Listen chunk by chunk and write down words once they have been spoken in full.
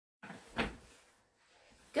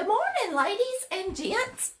morning, ladies and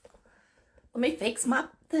gents. Let me fix my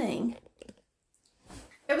thing.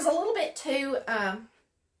 It was a little bit too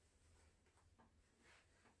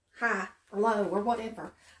high or low or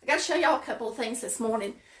whatever. I got to show y'all a couple of things this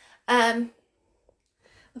morning. Let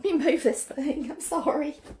me move this thing. I'm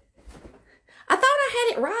sorry. I thought I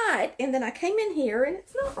had it right, and then I came in here and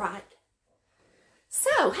it's not right.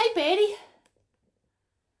 So, hey Betty.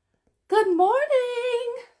 Good morning.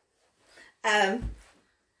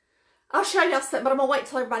 I'll show y'all something, but I'm gonna wait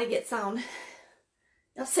till everybody gets on.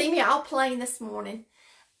 Y'all see me all plain this morning.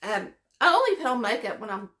 I only put on makeup when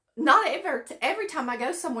I'm not every time I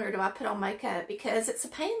go somewhere do I put on makeup, because it's a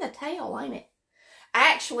pain in the tail, ain't it?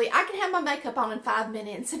 Actually, I could have my makeup on in 5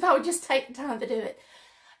 minutes if I would just take the time to do it.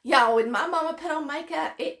 Y'all, when my mama put on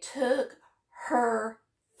makeup, it took her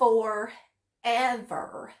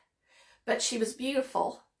forever. But she was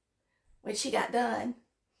beautiful when she got done.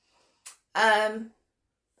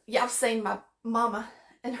 Y'all seen my mama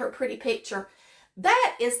and her pretty picture.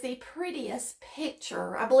 That is the prettiest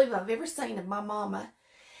picture I believe I've ever seen of my mama.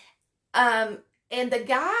 And the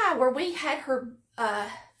guy where we had her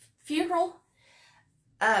funeral,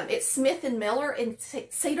 it's Smith and Miller in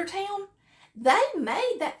Cedartown. They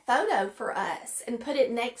made that photo for us and put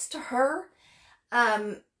it next to her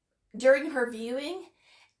during her viewing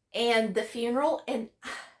and the funeral, and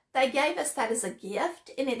they gave us that as a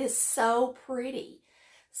gift, and it is so pretty.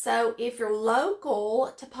 So if you're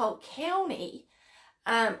local to Polk County,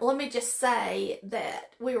 let me just say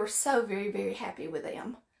that we were so very, very happy with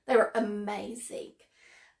them. They were amazing.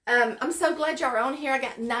 I'm so glad y'all are on here. I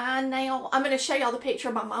got 9 now. I'm going to show y'all the picture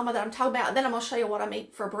of my mama that I'm talking about. Then I'm going to show you what I'm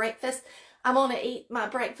eating for breakfast. I'm going to eat my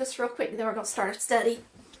breakfast real quick, and then we're going to start a study.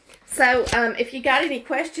 So if you got any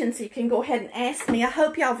questions, you can go ahead and ask me. I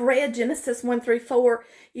hope y'all have read Genesis 1 through 4.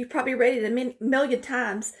 You've probably read it a million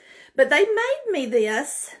times. But they made me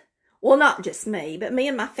this. Well, not just me, but me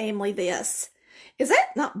and my family this. Is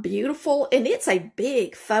that not beautiful? And it's a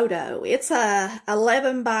big photo. It's a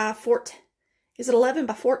 11 by 14. Is it 11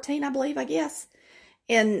 by 14, I believe, I guess.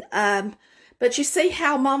 And, but you see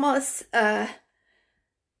how Mama's, how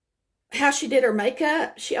she did her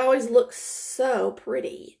makeup? She always looks so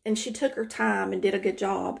pretty. And she took her time and did a good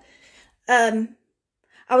job. I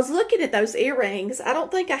was looking at those earrings. I don't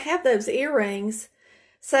think I have those earrings.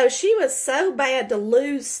 So she was so bad to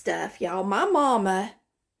lose stuff, y'all. My mama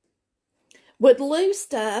would lose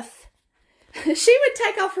stuff. She would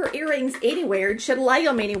take off her earrings anywhere and she'd lay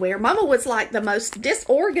them anywhere. Mama was like the most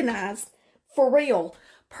disorganized, for real,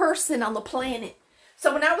 person on the planet.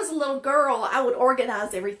 So when I was a little girl, I would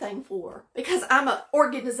organize everything for her, because I'm an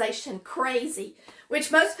organization crazy,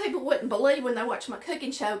 which most people wouldn't believe when they watch my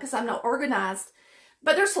cooking show, because I'm not organized.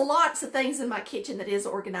 But there's lots of things in my kitchen that is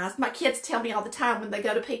organized. My kids tell me all the time when they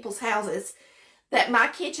go to people's houses that my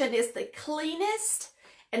kitchen is the cleanest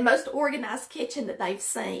and most organized kitchen that they've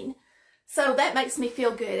seen. So that makes me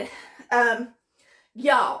feel good.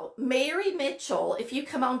 Y'all, Mary Mitchell, if you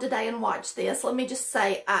come on today and watch this, let me just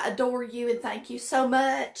say I adore you and thank you so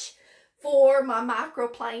much for my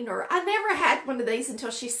microplaner. I never had one of these until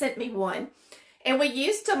she sent me one. And we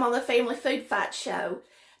used them on the Family Food Fight show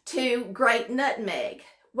to grate nutmeg.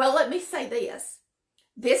 Well, let me say this.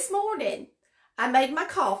 This morning, I made my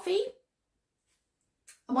coffee.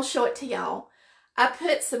 I'm going to show it to y'all. I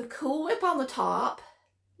put some Cool Whip on the top.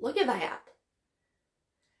 Look at that.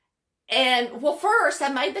 And, well, first, I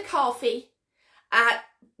made the coffee. I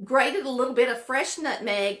grated a little bit of fresh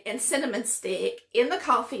nutmeg and cinnamon stick in the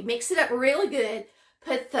coffee. Mix it up really good.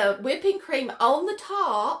 Put the whipping cream on the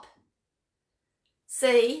top.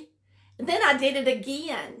 See? And then I did it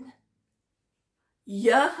again.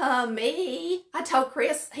 Yummy. I told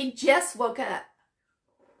Chris, he just woke up.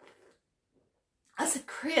 I said,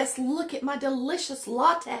 Chris, look at my delicious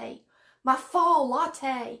latte. My fall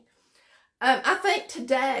latte. I think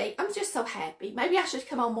today, I'm just so happy. Maybe I should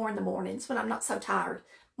come on more in the mornings when I'm not so tired.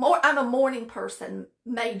 I'm a morning person,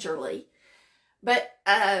 majorly. But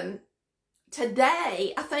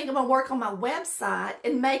today, I think I'm going to work on my website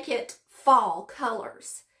and make it fall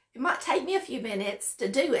colors. It might take me a few minutes to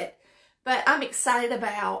do it, but I'm excited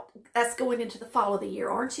about us going into the fall of the year,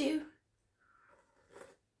 aren't you?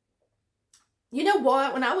 You know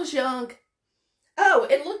what? When I was young, oh,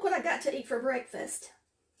 and look what I got to eat for breakfast.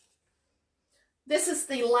 This is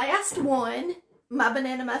the last one, my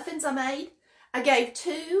banana muffins I made. I gave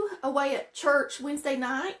 2 away at church Wednesday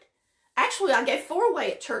night. Actually, I gave 4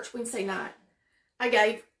 away at church Wednesday night. I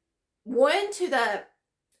gave 1 to the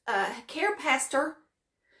care pastor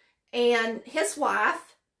and his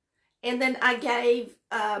wife, and then I gave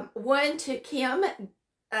 1 to Kim.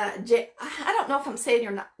 I don't know if I'm saying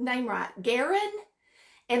your name right, Garen,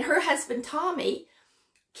 and her husband, Tommy.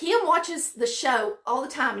 Kim watches the show all the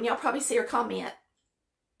time, and y'all probably see her comment.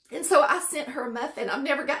 And so I sent her a muffin. I've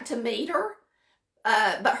never got to meet her,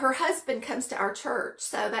 but her husband comes to our church,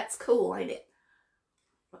 so that's cool, ain't it?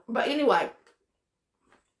 But anyway,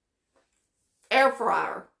 air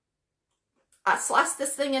fryer. I sliced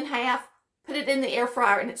this thing in half, put it in the air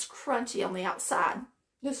fryer, and it's crunchy on the outside.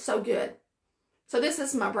 It's so good. So this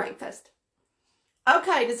is my breakfast.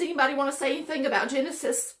 Okay, does anybody want to say anything about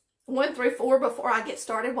Genesis 1 through 4 before I get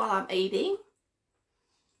started while I'm eating?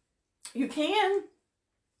 You can.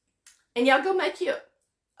 And y'all go make you,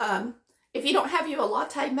 if you don't have you a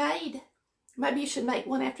latte made, maybe you should make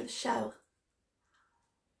one after the show.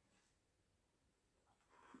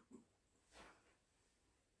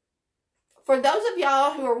 For those of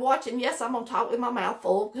y'all who are watching, yes, I'm going to talk with my mouth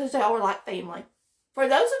full because y'all are like family. For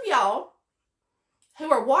those of y'all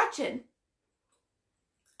who are watching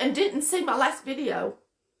and didn't see my last video,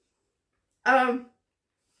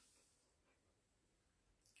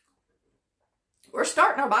 we're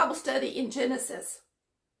starting our Bible study in Genesis.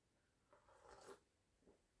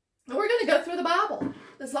 And we're going to go through the Bible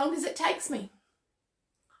as long as it takes me.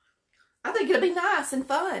 I think it'll be nice and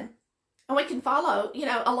fun. And we can follow,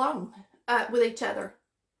 along with each other.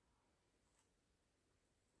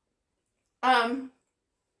 I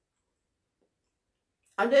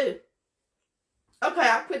do. Okay,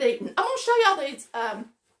 I quit eating. I'm going to show y'all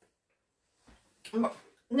these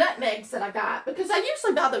nutmegs that I got, because I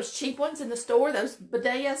usually buy those cheap ones in the store, those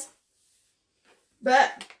bodegas.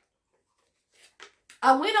 But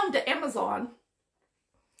I went on to Amazon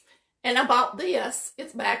and I bought this.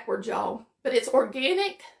 It's backwards, y'all, but it's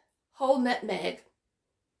organic whole nutmeg,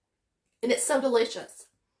 and it's so delicious.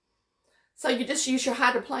 So you just use your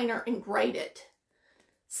hydroplaner and grate it.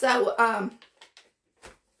 So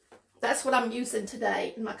that's what I'm using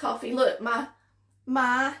today in my coffee. Look,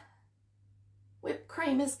 my whipped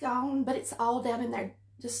cream is gone, but it's all down in there.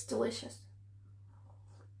 Just delicious.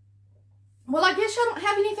 Well, I guess y'all don't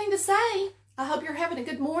have anything to say. I hope you're having a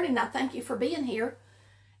good morning. I thank you for being here.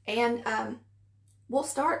 And we'll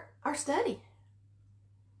start our study.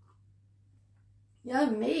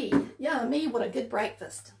 Yummy. Yummy. What a good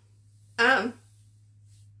breakfast.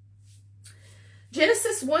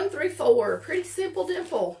 Genesis 1 through 4. Pretty simple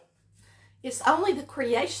dimple. It's only the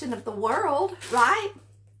creation of the world, right?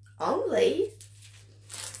 Only.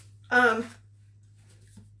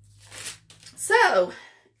 So,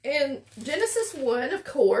 in Genesis 1, of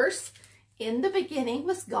course, in the beginning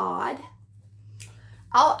was God.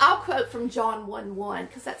 I'll quote from John 1:1,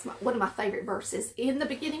 because that's one of my favorite verses. In the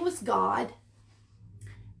beginning was God,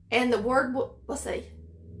 and the Word, let's see.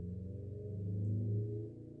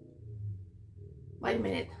 Wait a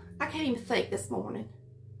minute. I can't even think this morning.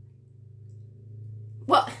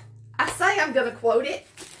 Well, I say I'm going to quote it,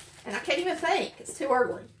 and I can't even think. It's too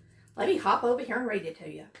early. Let me hop over here and read it to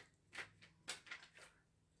you.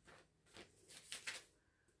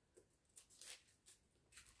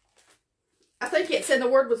 I think it's in the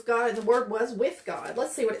Word was God, and the Word was with God.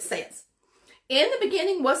 Let's see what it says. In the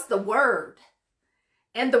beginning was the Word,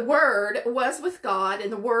 and the Word was with God,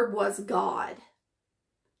 and the Word was God.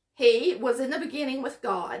 He was in the beginning with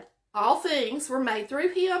God. All things were made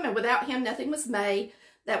through him, and without him nothing was made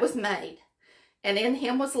that was made. And in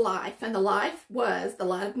him was life, and the life was the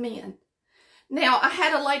light of men. Now, I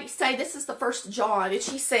had a lady say, this is the 1 John, and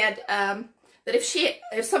she said that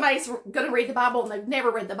if somebody's going to read the Bible and they've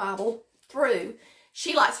never read the Bible through,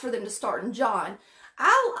 she likes for them to start in John.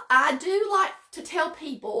 I do like to tell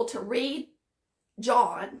people to read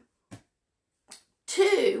John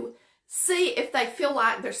to see if they feel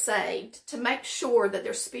like they're saved, to make sure that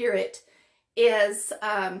their spirit is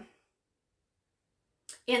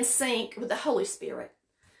in sync with the Holy Spirit.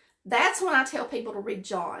 That's when I tell people to read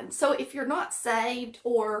John. So if you're not saved,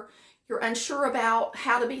 or you're unsure about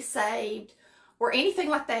how to be saved, or anything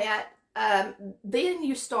like that, then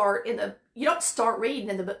you don't start reading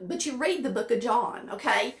in the book, but you read the book of John,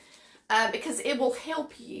 okay? Because it will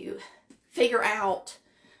help you figure out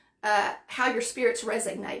how your spirit's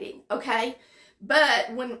resonating, okay?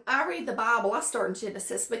 But when I read the Bible, I start in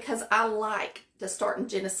Genesis because I like to start in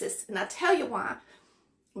Genesis. And I tell you why.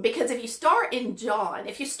 Because if you start in John,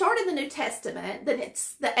 if you start in the New Testament, then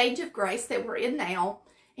it's the age of grace that we're in now.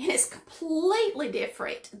 And it's completely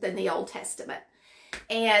different than the Old Testament.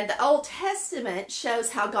 And the Old Testament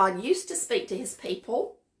shows how God used to speak to his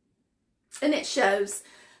people. And it shows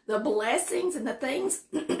the blessings and the things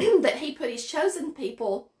that he put his chosen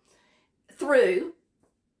people through.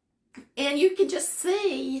 And you can just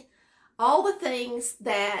see all the things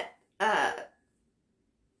that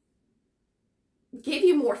give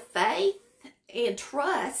you more faith and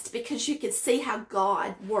trust, because you can see how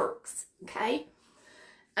God works, okay?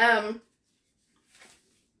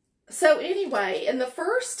 So anyway, in the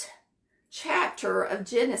first chapter of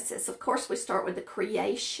Genesis, of course, we start with the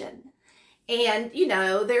creation. And, you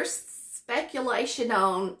know, there's speculation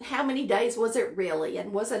on how many days was it really,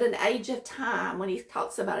 and was it an age of time when he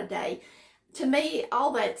talks about a day. To me,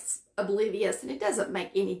 all that's oblivious, and it doesn't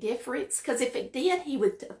make any difference, because if it did, he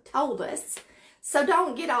would have told us. So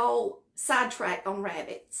don't get all sidetracked on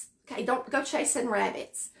rabbits, okay? Don't go chasing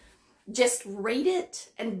rabbits. Just read it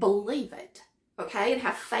and believe it, okay? And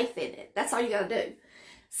have faith in it. That's all you got to do.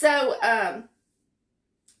 So,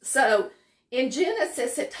 in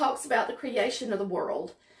Genesis, it talks about the creation of the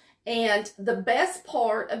world. And the best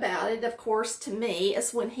part about it, of course, to me,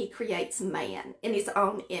 is when he creates man in his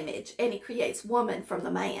own image, and he creates woman from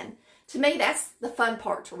the man. To me, that's the fun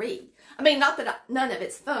part to read. I mean, not that none of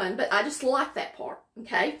it's fun, but I just like that part,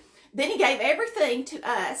 okay? Then he gave everything to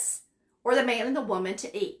us, or the man and the woman,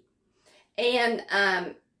 to eat. And,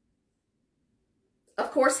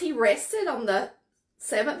 of course, he rested on the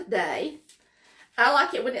seventh day. I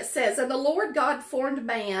like it when it says, and the Lord God formed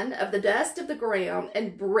man of the dust of the ground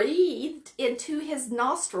and breathed into his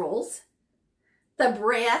nostrils the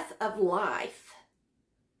breath of life.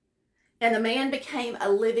 And the man became a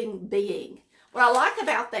living being. What I like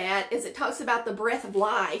about that is it talks about the breath of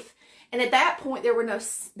life. And at that point, there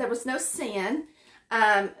was no sin.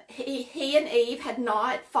 He and Eve had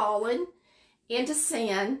not fallen into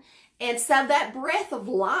sin. And so that breath of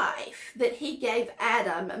life that he gave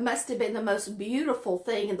Adam must have been the most beautiful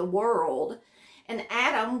thing in the world. And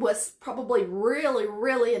Adam was probably really,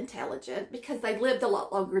 really intelligent, because they lived a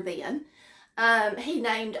lot longer then. He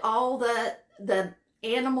named all the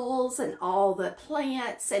animals and all the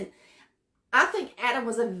plants. And I think Adam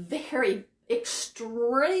was a very,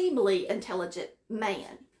 extremely intelligent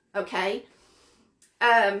man, okay?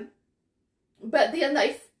 But then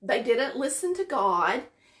they didn't listen to God.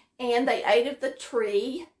 And they ate of the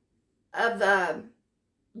tree of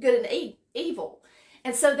good and evil.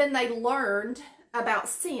 And so then they learned about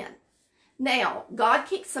sin. Now, God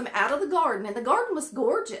kicks them out of the garden. And the garden was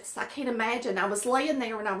gorgeous. I can't imagine. I was laying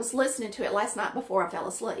there and I was listening to it last night before I fell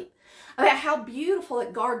asleep, about how beautiful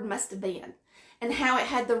that garden must have been. And how it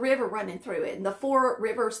had the river running through it. And the 4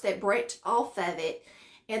 rivers that branched off of it.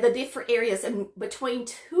 And the different areas. And between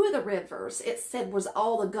 2 of the rivers, it said, was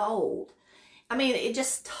all the gold. I mean, it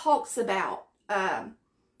just talks about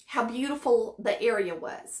how beautiful the area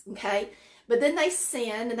was, okay? But then they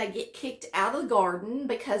sin and they get kicked out of the garden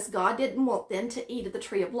because God didn't want them to eat of the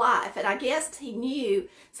tree of life. And I guess he knew,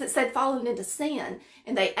 since they'd fallen into sin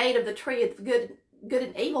and they ate of the tree of good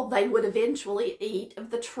and evil, they would eventually eat of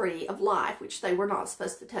the tree of life, which they were not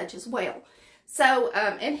supposed to touch as well. So,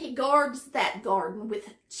 and he guards that garden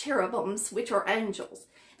with cherubims, which are angels.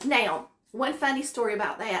 Now, one funny story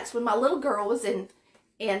about that is when my little girl was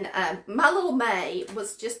my little May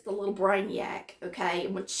was just a little brainiac, okay?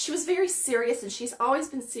 And when she was very serious, and she's always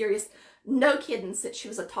been serious, no kidding, since she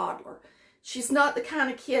was a toddler. She's not the kind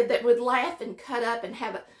of kid that would laugh and cut up and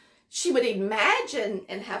she would imagine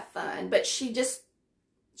and have fun, but she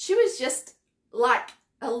was just like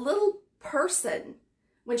a little person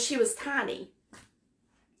when she was tiny.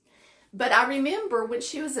 But I remember when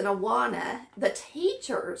she was in Awana, the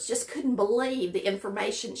teachers just couldn't believe the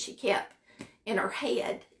information she kept in her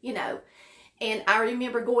head, you know. And I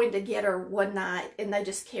remember going to get her one night, and they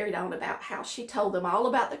just carried on about how she told them all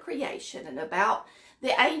about the creation and about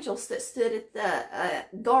the angels that stood at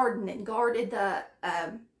the garden and guarded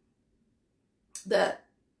the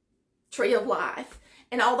tree of life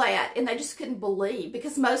and all that. And they just couldn't believe,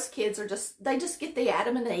 because most kids they just get the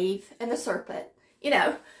Adam and Eve and the serpent, you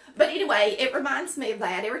know. But anyway, it reminds me of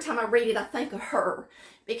that. Every time I read it, I think of her,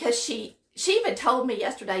 because she even told me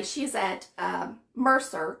yesterday she's at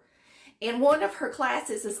Mercer, and one of her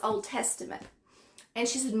classes is Old Testament. And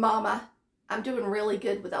she said, Mama, I'm doing really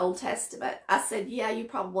good with the Old Testament. I said, yeah, you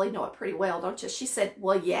probably know it pretty well, don't you? She said,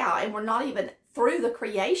 well, yeah, and we're not even through the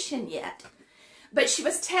creation yet. But she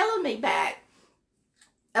was telling me back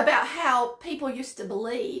about how people used to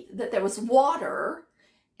believe that there was water,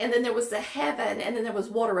 and then there was the heaven, and then there was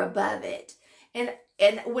water above it. And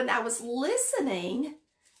when I was listening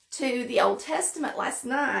to the Old Testament last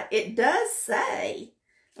night, it does say,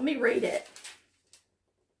 let me read it.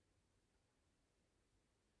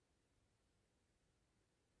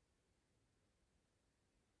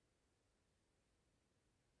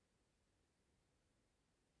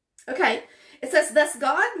 Okay, it says, thus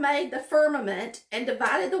God made the firmament and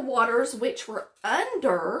divided the waters which were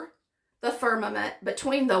under the firmament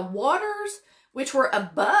between the waters which were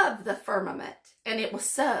above the firmament. And it was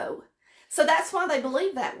so. So that's why they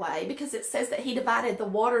believe that way, because it says that he divided the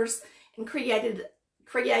waters and created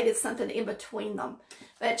something in between them.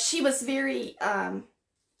 But she was very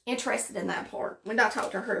interested in that part when I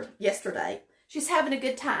talked to her yesterday. She's having a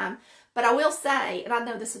good time. But I will say, and I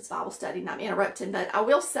know this is Bible study and I'm interrupting, but I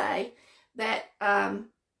will say that I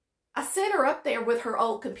set her up there with her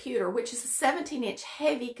old computer, which is a 17-inch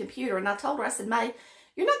heavy computer. And I told her, I said, May,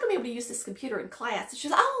 you're not going to be able to use this computer in class. And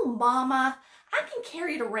she's like, oh, Mama, I can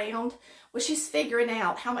carry it around. Well, she's figuring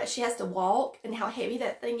out how much she has to walk and how heavy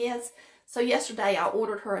that thing is. So yesterday I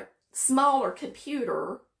ordered her a smaller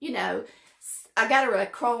computer. You know, I got her a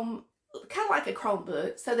Chrome, kind of like a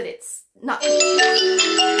Chromebook, so that it's not.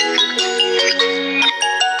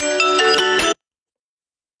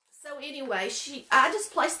 So anyway, I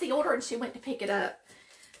just placed the order and she went to pick it up.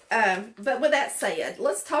 But with that said,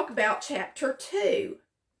 let's talk about chapter 2.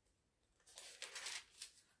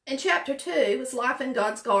 And chapter 2 is Life in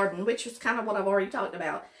God's Garden, which is kind of what I've already talked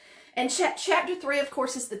about. And chapter 3, of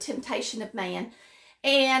course, is the temptation of man.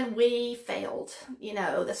 And we failed. You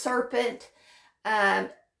know, the serpent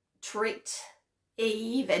tricked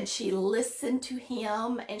Eve, and she listened to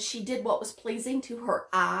him, and she did what was pleasing to her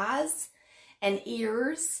eyes and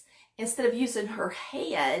ears instead of using her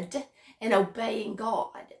head and obeying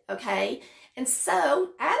God, okay? And so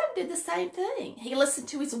Adam did the same thing. He listened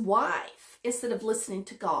to his wife instead of listening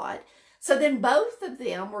to God. So then both of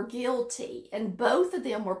them were guilty, and both of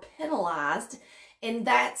them were penalized, and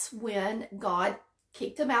that's when God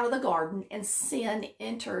kicked them out of the garden and sin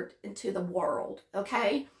entered into the world,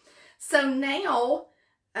 okay? So now,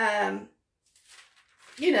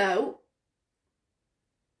 you know,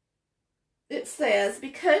 it says,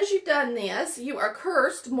 because you've done this, you are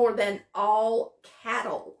cursed more than all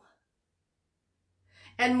cattle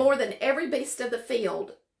and more than every beast of the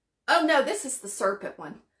field. Oh, no, this is the serpent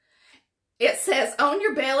one. It says, on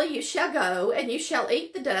your belly you shall go, and you shall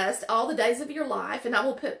eat the dust all the days of your life, and I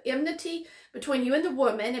will put enmity between you and the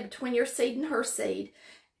woman, and between your seed and her seed.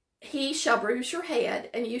 He shall bruise your head,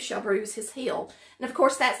 and you shall bruise his heel. And, of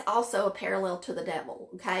course, that's also a parallel to the devil,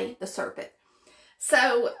 okay, the serpent.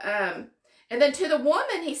 So, and then to the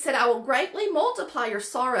woman, he said, I will greatly multiply your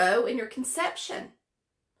sorrow in your conception.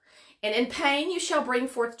 And in pain you shall bring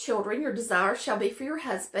forth children. Your desire shall be for your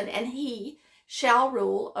husband, and he shall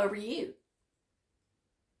rule over you.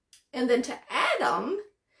 And then to Adam,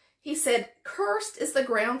 he said, cursed is the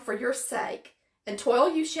ground for your sake, and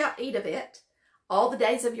toil you shall eat of it all the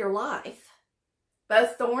days of your life.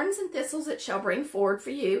 Both thorns and thistles it shall bring forward for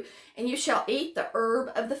you, and you shall eat the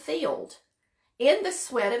herb of the field. In the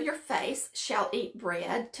sweat of your face shall eat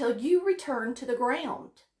bread till you return to the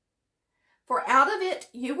ground. For out of it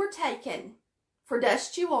you were taken, for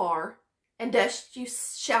dust you are, and dust you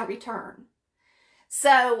shall return.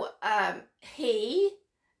 So he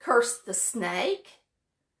cursed the snake,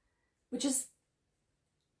 which is,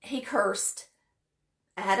 he cursed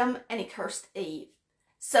Adam and he cursed Eve.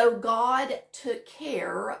 So God took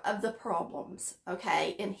care of the problems,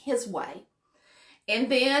 okay, in his way.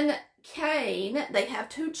 And then Cain, they have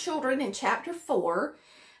 2 children in chapter 4.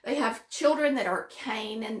 They have children that are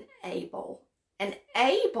Cain and Abel. And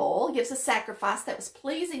Abel gives a sacrifice that was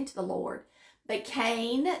pleasing to the Lord, but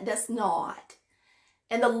Cain does not.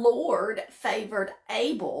 And the Lord favored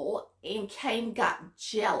Abel, and Cain got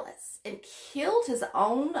jealous and killed his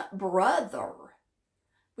own brother,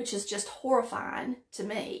 which is just horrifying to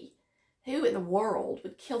me. Who in the world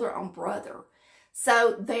would kill their own brother?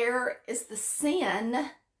 So there is the sin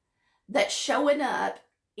that's showing up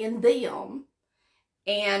in them.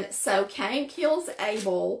 And so Cain kills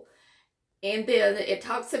Abel, and then it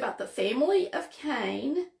talks about the family of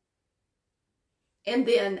Cain. And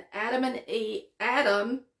then Adam and Eve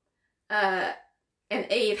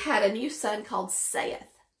had a new son called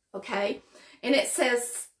Seth, okay? And it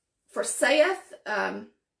says, for Seth,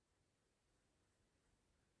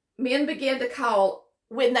 men began to call,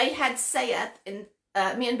 when they had Seth, and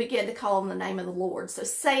men began to call on the name of the Lord. So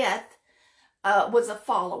Seth was a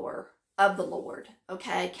follower of the Lord,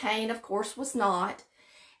 okay? Cain, of course, was not.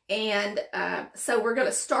 And so we're going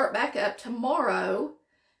to start back up tomorrow.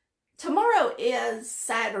 Tomorrow is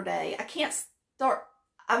Saturday. I can't start,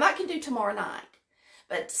 I might can do tomorrow night.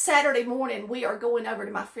 But Saturday morning, we are going over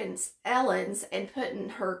to my friend's Ellen's and putting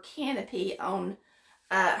her canopy on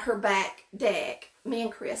her back deck. Me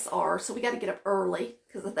and Chris are, so we got to get up early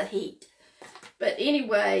because of the heat. But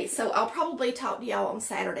anyway, so I'll probably talk to y'all on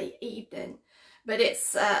Saturday evening. But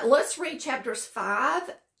it's, let's read chapters 5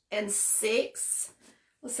 and 6.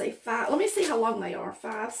 Let's see, 5. Let me see how long they are.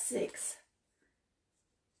 5, 6.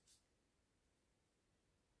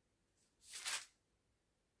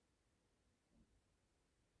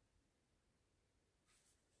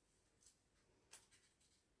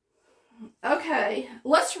 Okay,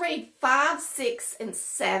 let's read 5, 6, and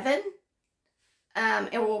 7, and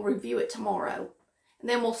we'll review it tomorrow. And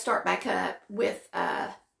then we'll start back up with,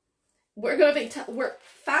 we're going to be,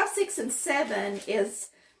 5, 6, and 7 is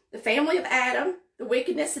the family of Adam, the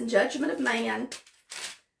wickedness and judgment of man.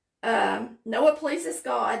 Noah pleases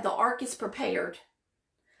God, the ark is prepared,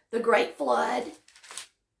 the great flood,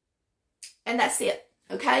 and that's it,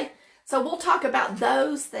 okay? So we'll talk about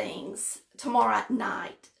those things tomorrow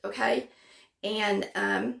night, okay? And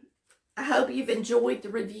I hope you've enjoyed the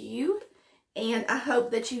review, and I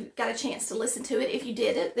hope that you got a chance to listen to it. If you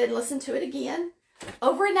didn't, then listen to it again,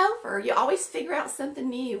 over and over. You always figure out something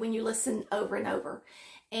new when you listen over and over.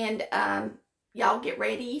 And y'all get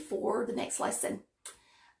ready for the next lesson.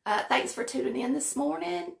 Thanks for tuning in this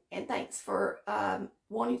morning, and thanks for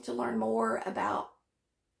wanting to learn more about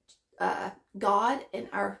God and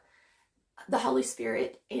the Holy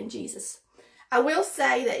Spirit and Jesus. I will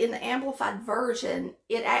say that in the Amplified Version,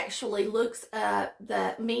 it actually looks up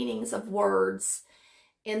the meanings of words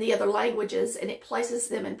in the other languages, and it places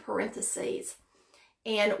them in parentheses.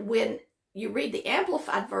 And when you read the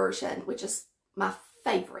Amplified Version, which is my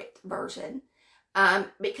favorite version,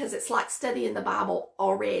 because it's like studying the Bible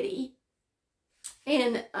already,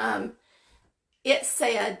 and it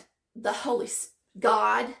said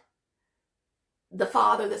God, the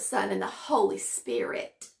Father, the Son, and the Holy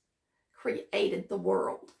Spirit created the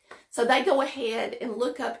world. So they go ahead and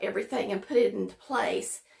look up everything and put it into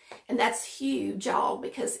place. And that's huge, y'all,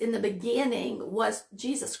 because in the beginning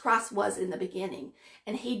Jesus Christ was in the beginning.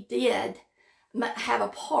 And he did have a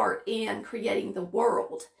part in creating the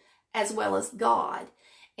world as well as God.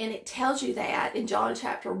 And it tells you that in John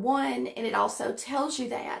chapter 1. And it also tells you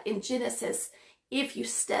that in Genesis if you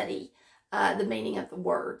study the meaning of the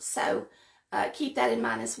word. So keep that in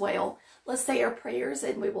mind as well. Let's say our prayers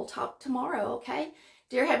and we will talk tomorrow, okay?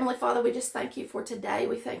 Dear Heavenly Father, we just thank you for today.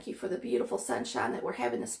 We thank you for the beautiful sunshine that we're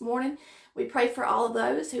having this morning. We pray for all of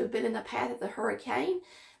those who have been in the path of the hurricane,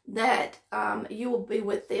 that you will be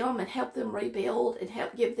with them and help them rebuild and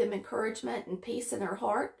help give them encouragement and peace in their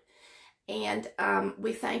heart. And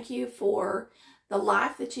we thank you for the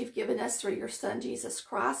life that you've given us through your Son, Jesus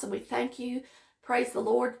Christ. And we thank you, praise the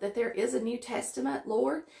Lord, that there is a New Testament,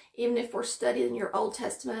 Lord. Even if we're studying your Old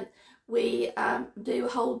Testament, we do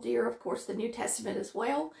hold dear, of course, the New Testament as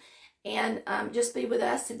well. And just be with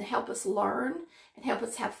us and help us learn and help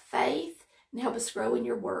us have faith and help us grow in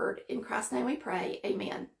your word. In Christ's name we pray.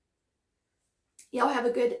 Amen. Y'all have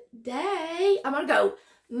a good day. I'm going to go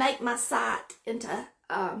make my site into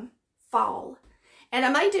fall. And I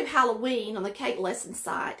may do Halloween on the cake lesson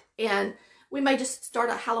site. And we may just start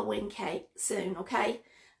a Halloween cake soon, okay?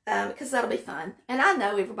 Because that'll be fun. And I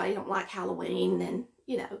know everybody don't like Halloween and,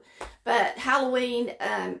 you know. But Halloween,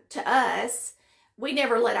 to us, we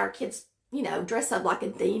never let our kids, you know, dress up like a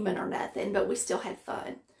demon or nothing. But we still had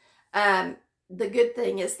fun. The good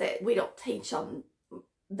thing is that we don't teach them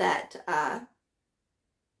that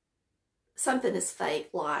something is fake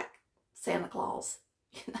like Santa Claus,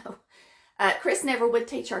 you know. Chris never would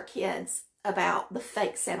teach our kids about the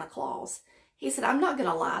fake Santa Claus. He said, I'm not going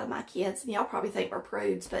to lie to my kids. And y'all probably think we're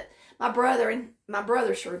prudes, but my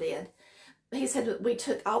brother sure did. He said we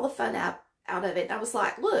took all the fun out of it. And I was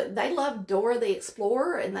like, look, they love Dora the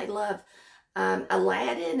Explorer and they love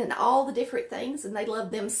Aladdin and all the different things. And they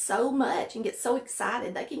love them so much and get so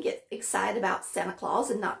excited. They can get excited about Santa Claus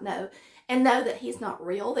and not know. And know that he's not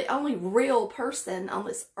real. The only real person on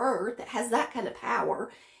this earth that has that kind of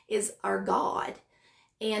power is our God.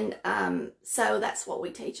 And so that's what we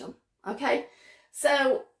teach them. Okay?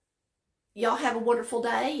 So y'all have a wonderful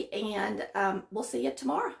day, and we'll see you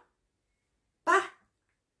tomorrow.